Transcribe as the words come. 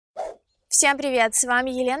Всем привет, с вами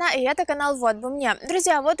Елена, и это канал «Вот бы мне».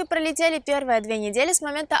 Друзья, вот и пролетели первые 2 недели с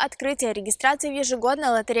момента открытия регистрации в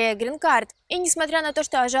ежегодной лотерее Грин Кард. И несмотря на то,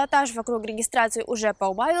 что ажиотаж вокруг регистрации уже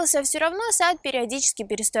поубавился, все равно сайт периодически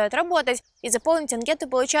перестает работать, и заполнить анкеты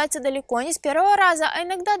получается далеко не с первого раза, а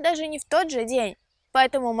иногда даже не в тот же день.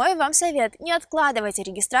 Поэтому мой вам совет – не откладывайте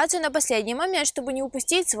регистрацию на последний момент, чтобы не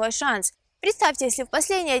упустить свой шанс. Представьте, если в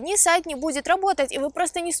последние дни сайт не будет работать, и вы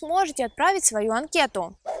просто не сможете отправить свою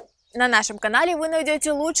анкету. На нашем канале вы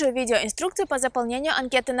найдете лучшую видеоинструкцию по заполнению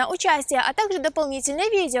анкеты на участие, а также дополнительное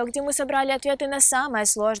видео, где мы собрали ответы на самые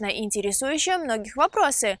сложные и интересующие многих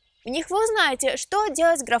вопросы. В них вы узнаете, что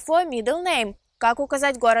делать с графой Middle Name, как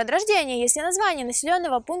указать город рождения, если название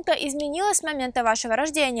населенного пункта изменилось с момента вашего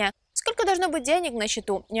рождения, сколько должно быть денег на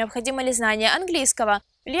счету, необходимо ли знание английского,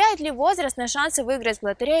 влияет ли возраст на шансы выиграть в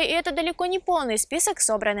лотерею, и это далеко не полный список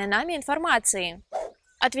собранной нами информации.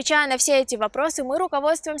 Отвечая на все эти вопросы, мы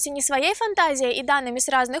руководствуемся не своей фантазией и данными с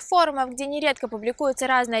разных форумов, где нередко публикуется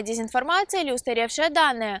разная дезинформация или устаревшие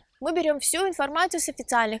данные. Мы берем всю информацию с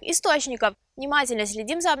официальных источников, внимательно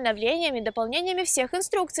следим за обновлениями и дополнениями всех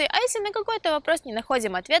инструкций, а если на какой-то вопрос не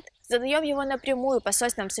находим ответ, задаем его напрямую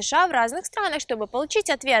посольствам США в разных странах, чтобы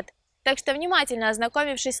получить ответ. Так что, внимательно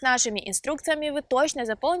ознакомившись с нашими инструкциями, вы точно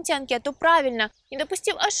заполните анкету правильно, не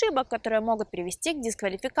допустив ошибок, которые могут привести к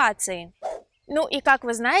дисквалификации. Ну и как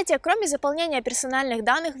вы знаете, кроме заполнения персональных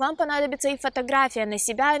данных, вам понадобится и фотография на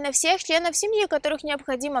себя и на всех членов семьи, которых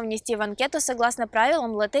необходимо внести в анкету согласно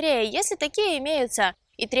правилам лотереи, если такие имеются.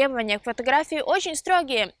 И требования к фотографии очень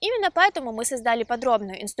строгие. Именно поэтому мы создали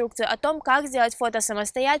подробную инструкцию о том, как сделать фото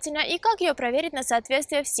самостоятельно и как ее проверить на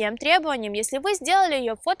соответствие всем требованиям, если вы сделали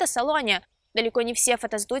ее в фотосалоне. Далеко не все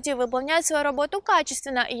фотостудии выполняют свою работу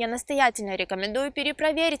качественно, и я настоятельно рекомендую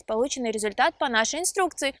перепроверить полученный результат по нашей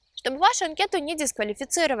инструкции, чтобы вашу анкету не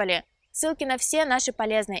дисквалифицировали. Ссылки на все наши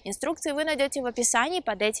полезные инструкции вы найдете в описании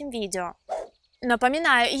под этим видео.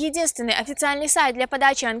 Напоминаю, единственный официальный сайт для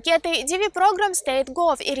подачи анкеты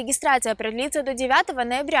DV-2023 и регистрация продлится до 9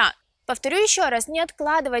 ноября. Повторю еще раз, не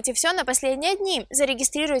откладывайте все на последние дни,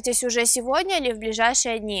 зарегистрируйтесь уже сегодня или в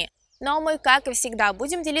ближайшие дни. Но мы, как и всегда,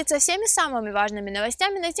 будем делиться всеми самыми важными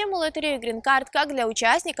новостями на тему лотереи Грин Кард как для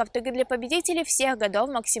участников, так и для победителей всех годов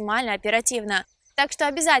максимально оперативно. Так что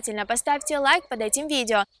обязательно поставьте лайк под этим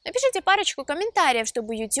видео, напишите парочку комментариев,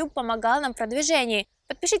 чтобы YouTube помогал нам в продвижении.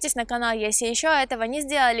 Подпишитесь на канал, если еще этого не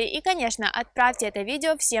сделали, и, конечно, отправьте это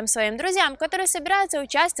видео всем своим друзьям, которые собираются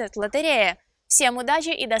участвовать в лотерее. Всем удачи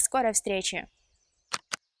и до скорой встречи!